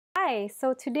Hi,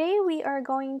 so today we are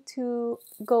going to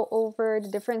go over the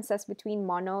differences between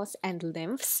monos and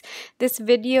lymphs. This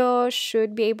video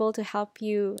should be able to help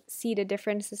you see the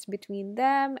differences between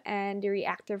them and the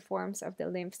reactive forms of the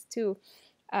lymphs too.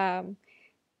 When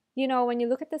you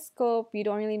look at the scope, you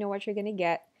don't really know what you're going to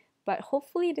get, but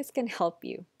hopefully this can help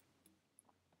you.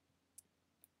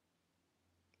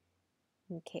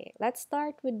 Okay, let's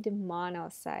start with the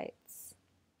monocytes.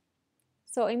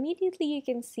 So immediately you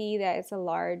can see that it's a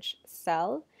large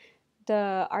cell.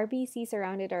 The RBCs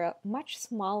around it are much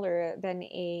smaller than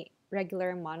a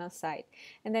regular monocyte.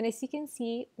 And then as you can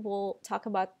see, we'll talk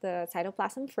about the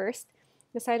cytoplasm first.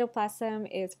 The cytoplasm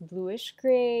is bluish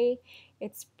gray.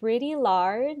 It's pretty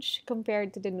large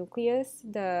compared to the nucleus.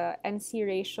 The NC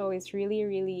ratio is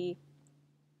really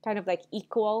kind of like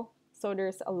equal. So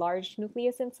there's a large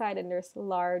nucleus inside and there's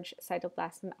large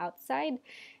cytoplasm outside.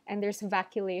 And there's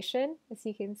vacuolation. As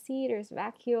you can see, there's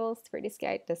vacuoles. For this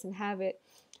guy, it doesn't have it.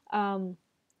 So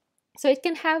it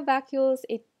can have vacuoles.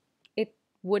 It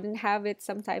wouldn't have it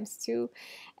sometimes too.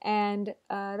 And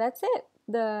that's it.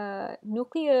 The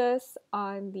nucleus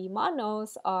on the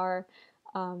monos are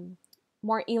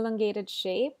more elongated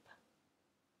shape.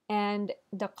 And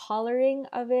the coloring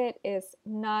of it is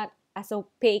not as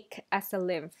opaque as a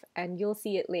lymph, and you'll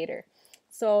see it later.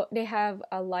 So they have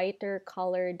a lighter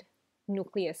colored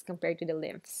nucleus compared to the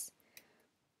lymphs.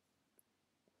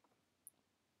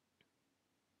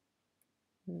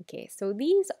 Okay, so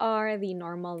these are the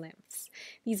normal lymphs.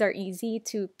 These are easy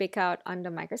to pick out on the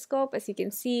microscope. As you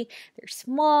can see, they're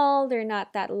small, they're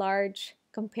not that large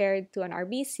compared to an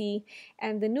RBC,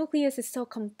 and the nucleus is so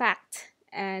compact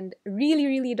and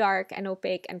really dark and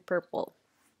opaque and purple.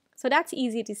 So that's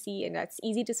easy to see and that's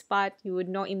easy to spot. You would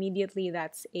know immediately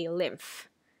that's a lymph.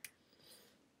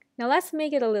 Now let's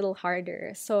make it a little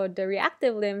harder. So the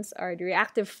reactive lymphs are the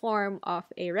reactive form of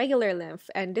a regular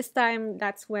lymph, and this time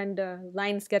that's when the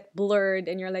lines get blurred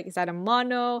and you're like, is that a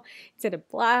mono? Is it a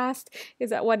blast?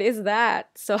 What is that?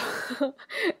 So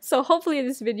so hopefully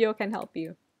this video can help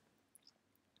you.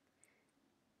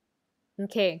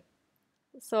 Okay,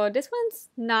 so this one's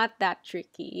not that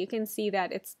tricky. You can see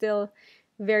that it's still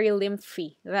very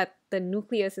lymphy, that the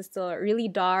nucleus is still really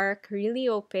dark, really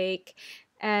opaque,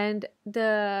 and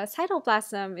the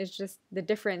cytoplasm is just the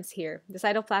difference here. The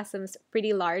cytoplasm is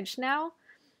pretty large now,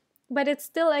 but it's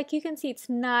still, like you can see, it's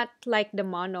not like the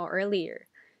mono earlier.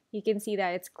 You can see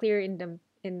that it's clear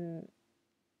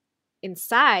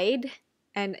inside,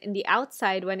 and in the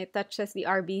outside, when it touches the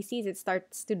RBCs, it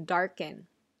starts to darken.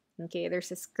 Okay,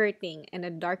 there's a skirting and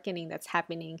a darkening that's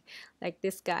happening, like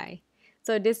this guy.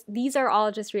 So these are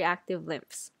all just reactive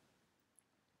lymphs.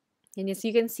 And as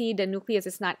you can see, the nucleus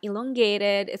is not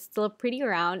elongated, it's still pretty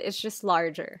round, it's just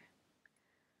larger.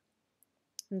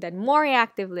 And then more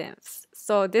reactive lymphs.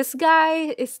 So this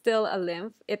guy is still a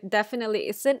lymph. It definitely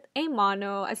isn't a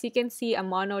mono. As you can see, a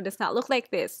mono does not look like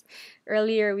this.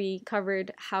 Earlier we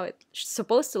covered how it's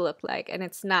supposed to look like, and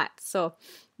it's not. So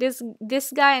this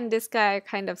guy and this guy are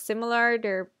kind of similar.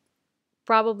 They're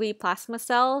probably plasma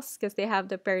cells because they have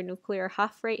the perinuclear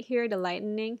huff right here, the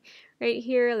lightening right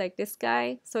here, like this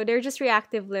guy. So they're just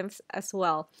reactive lymphs as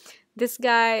well. This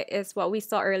guy is what we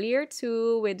saw earlier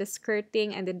too, with the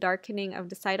skirting and the darkening of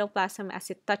the cytoplasm as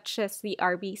it touches the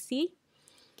RBC.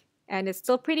 And it's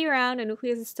still pretty round, the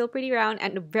nucleus is still pretty round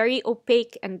and very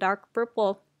opaque and dark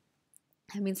purple.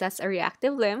 That means that's a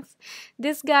reactive lymph.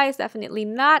 This guy is definitely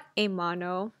not a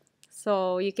mono.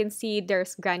 So you can see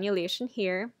there's granulation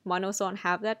here. Monos don't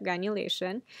have that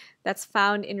granulation. That's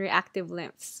found in reactive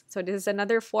lymphs. So this is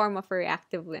another form of a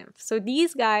reactive lymph. So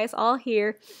these guys all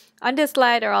here on this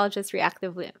slide are all just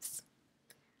reactive lymphs.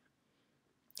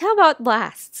 How about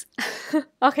blasts?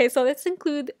 Okay, so let's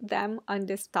include them on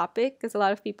this topic because a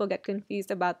lot of people get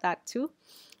confused about that too.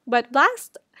 But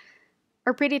blasts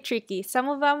are pretty tricky. Some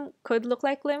of them could look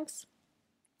like lymphs.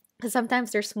 Sometimes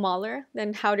they're smaller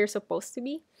than how they're supposed to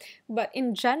be. But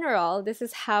in general, this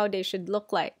is how they should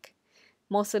look like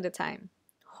most of the time,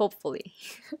 hopefully.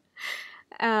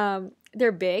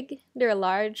 They're big, they're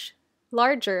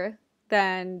larger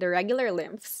than the regular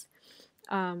lymphs.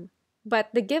 But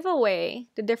the giveaway,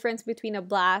 the difference between a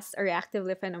blast, a reactive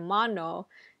lymph, and a mono,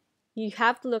 you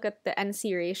have to look at the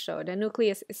NC ratio. The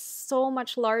nucleus is so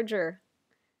much larger.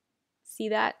 See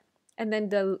that? And then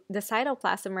the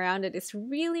cytoplasm around it is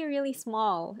really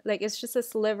small. Like it's just a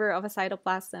sliver of a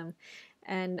cytoplasm.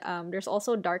 And there's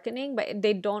also darkening, but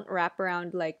they don't wrap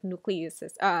around like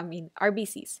nucleuses,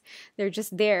 RBCs. They're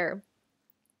just there,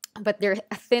 but they're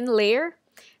a thin layer.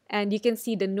 And you can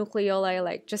see the nucleoli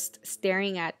like just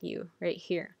staring at you right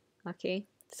here. Okay,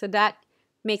 so that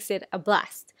makes it a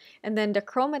blast. And then the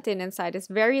chromatin inside is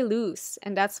very loose,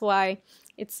 and that's why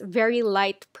it's very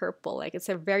light purple. Like it's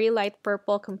a very light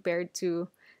purple compared to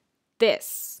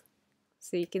this.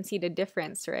 So you can see the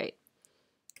difference, right?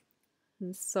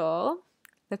 And so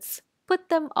let's put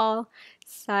them all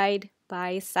side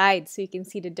by side so you can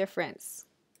see the difference.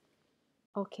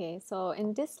 Okay, so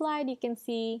in this slide you can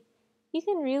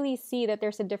really see that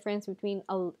there's a difference between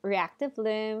a reactive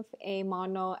lymph, a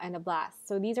mono, and a blast.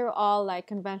 So these are all like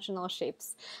conventional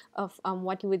shapes of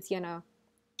what you would see on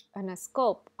a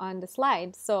scope on the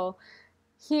slide. So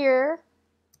here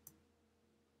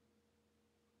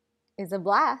is a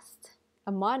blast,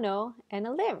 a mono, and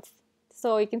a lymph.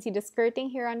 So you can see the skirting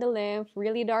here on the lymph,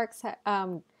 really dark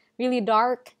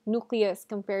nucleus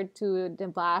compared to the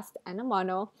blast and the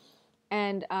mono.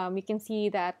 And you can see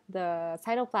that the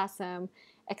cytoplasm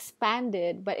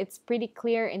expanded, but it's pretty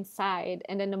clear inside.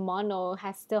 And then the mono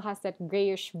still has that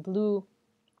grayish blue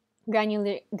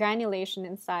granulation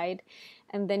inside.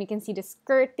 And then you can see the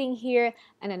skirting here,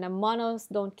 and then the monos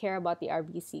don't care about the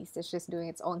RBCs. It's just doing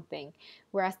its own thing.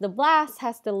 Whereas the blast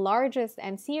has the largest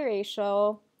NC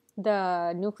ratio.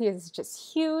 The nucleus is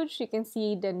just huge. You can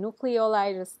see the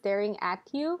nucleoli just staring at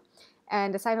you,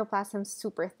 and the cytoplasm is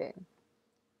super thin.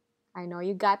 I know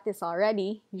you got this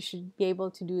already. You should be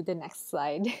able to do the next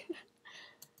slide.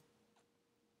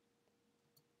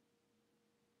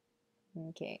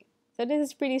 Okay, so this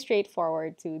is pretty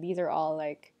straightforward too. These are all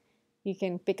like, you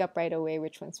can pick up right away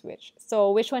which one's which.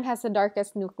 So which one has the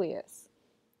darkest nucleus?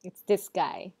 It's this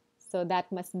guy. So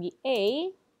that must be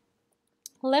a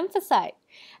lymphocyte.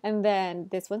 And then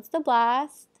this one's the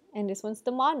blast, and this one's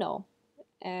the mono.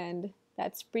 And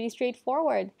that's pretty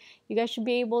straightforward. You guys should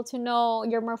be able to know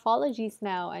your morphologies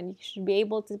now, and you should be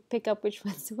able to pick up which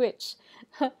one's which.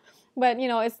 But you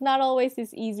know, it's not always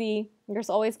this easy. There's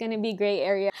always going to be gray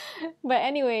area. But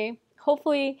anyway,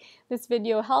 hopefully this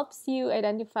video helps you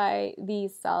identify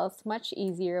these cells much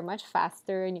easier, much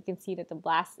faster. And you can see that the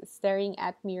blast is staring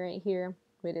at me right here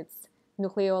with its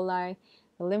nucleoli.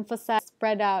 The lymphocytes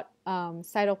spread out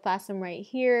cytoplasm right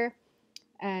here,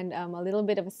 and a little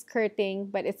bit of a skirting,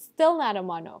 but it's still not a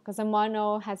mono, because a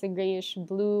mono has a grayish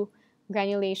blue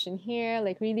granulation here,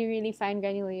 like really, really fine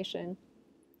granulation,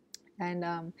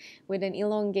 and with an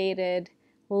elongated,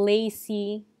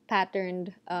 lacy,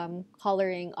 patterned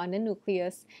coloring on the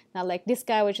nucleus. Not like this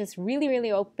guy, which is really,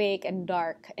 really opaque and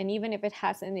dark, and even if it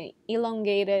has an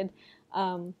elongated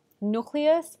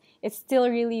nucleus, it's still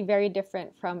really very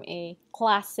different from a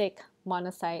classic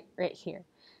monocyte right here.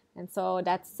 And so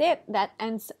that's it. That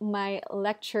ends my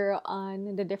lecture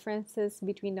on the differences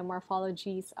between the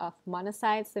morphologies of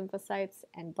monocytes, lymphocytes,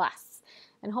 and blasts.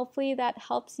 And hopefully that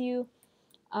helps you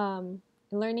in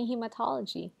learning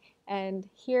hematology. And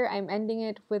here I'm ending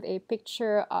it with a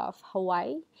picture of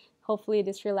Hawaii. Hopefully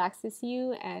this relaxes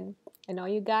you, and I know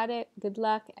you got it. Good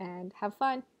luck and have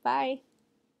fun. Bye.